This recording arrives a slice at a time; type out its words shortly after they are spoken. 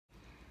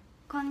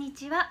こんに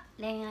ちは。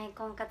恋愛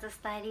婚活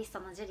スタイリスト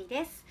のJURI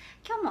です。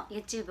今日も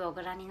YouTube を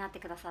ご覧になって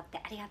くださって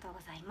ありがとう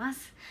ございま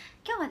す。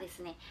今日はで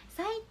すね、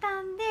最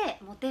短で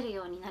モテる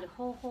ようになる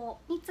方法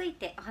につい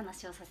てお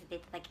話をさせてい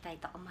ただきたい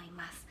と思い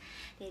ます。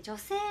で、女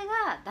性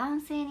が男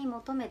性に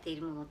求めてい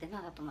るものって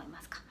何だと思い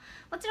ますか？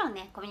もちろん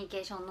ね、コミュニケ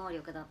ーション能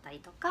力だったり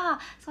とか、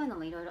そういうの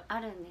もいろいろあ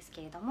るんです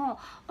けれども、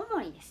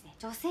主にですね、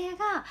女性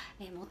が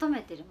求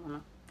めているもの、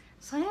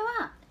それ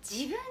は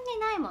自分に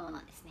ないものな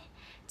んですね。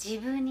自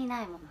分に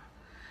ないもの。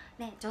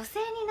ね、女性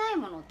にない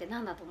ものって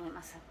何だと思い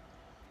ます？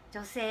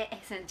女性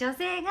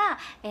が、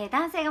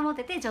男性が持っ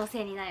てて女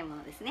性にないも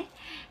のですね。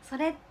そ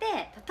れって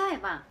例え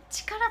ば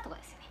力とか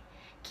ですよね。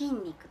筋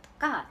肉と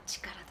か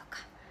力とか、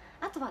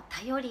あとは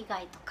頼り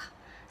がいとか、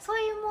そう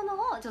いうもの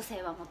を女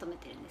性は求め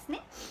てるんです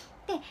ね。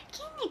で、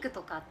筋肉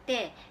とかっ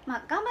て、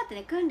頑張って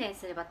ね訓練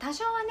すれば多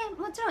少はね、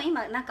もちろん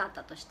今なかっ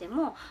たとして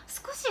も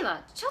少し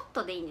はちょっ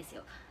とでいいんです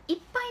よ。いっ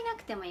ぱいな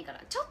くてもいいか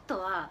ら、ちょっと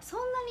はそん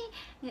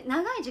なに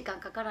長い時間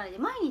かからないで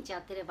毎日や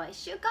ってれば1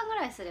週間ぐ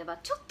らいすれば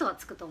ちょっとは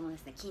つくと思うんで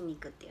すね、筋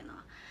肉っていうのは。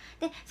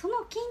で、そ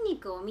の筋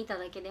肉を見た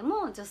だけで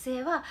も女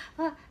性は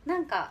な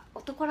んか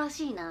男ら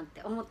しいなっ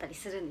て思ったり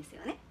するんです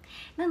よね。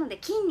なので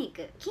筋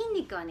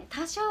肉はね、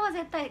多少は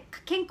絶対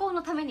健康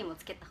のためにも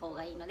つけた方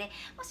がいいので、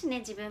もしね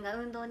自分が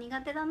運動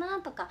苦手だな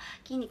とか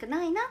筋肉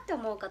ないなって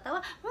思う方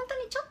は本当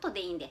にちょっと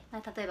でいいんで、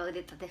例えば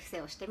腕立て伏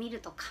せをしてみる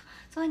とか、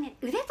そういうね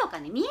腕とか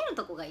ね見える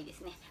とこがいいで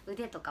すね。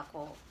腕とか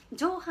こう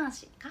上半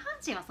身、下半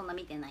身はそんな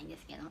見てないんで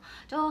すけども、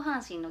上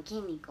半身の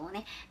筋肉を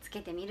ねつけ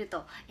てみる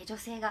と、女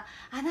性が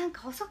なん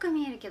か細く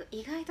見えるけど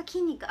意外と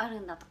筋肉ある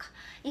んだとか、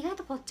意外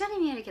とぽっちゃり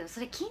見えるけどそ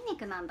れ筋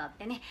肉なんだっ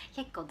てね、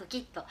結構ドキ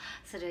ッと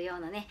するよ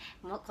うなね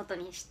こと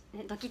に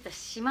ドキッと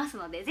します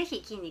ので、ぜ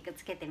ひ筋肉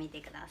つけてみ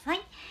てください。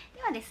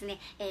ではですね、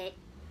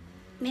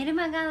メル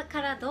マガ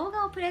から動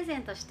画をプレゼ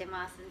ントして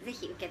ます。ぜ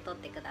ひ受け取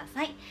ってくだ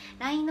さい。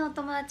 LINE のお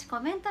友達コ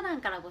メント欄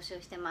から募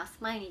集してます。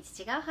毎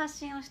日違う発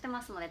信をして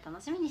ますので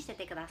楽しみにして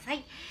てくださ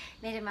い。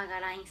メルマガ、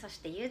 LINE、そし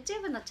て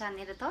YouTube のチャン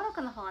ネル登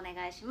録の方お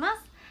願いしま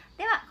す。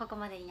ではここ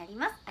までになり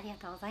ます。ありが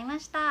とうございま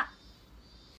した。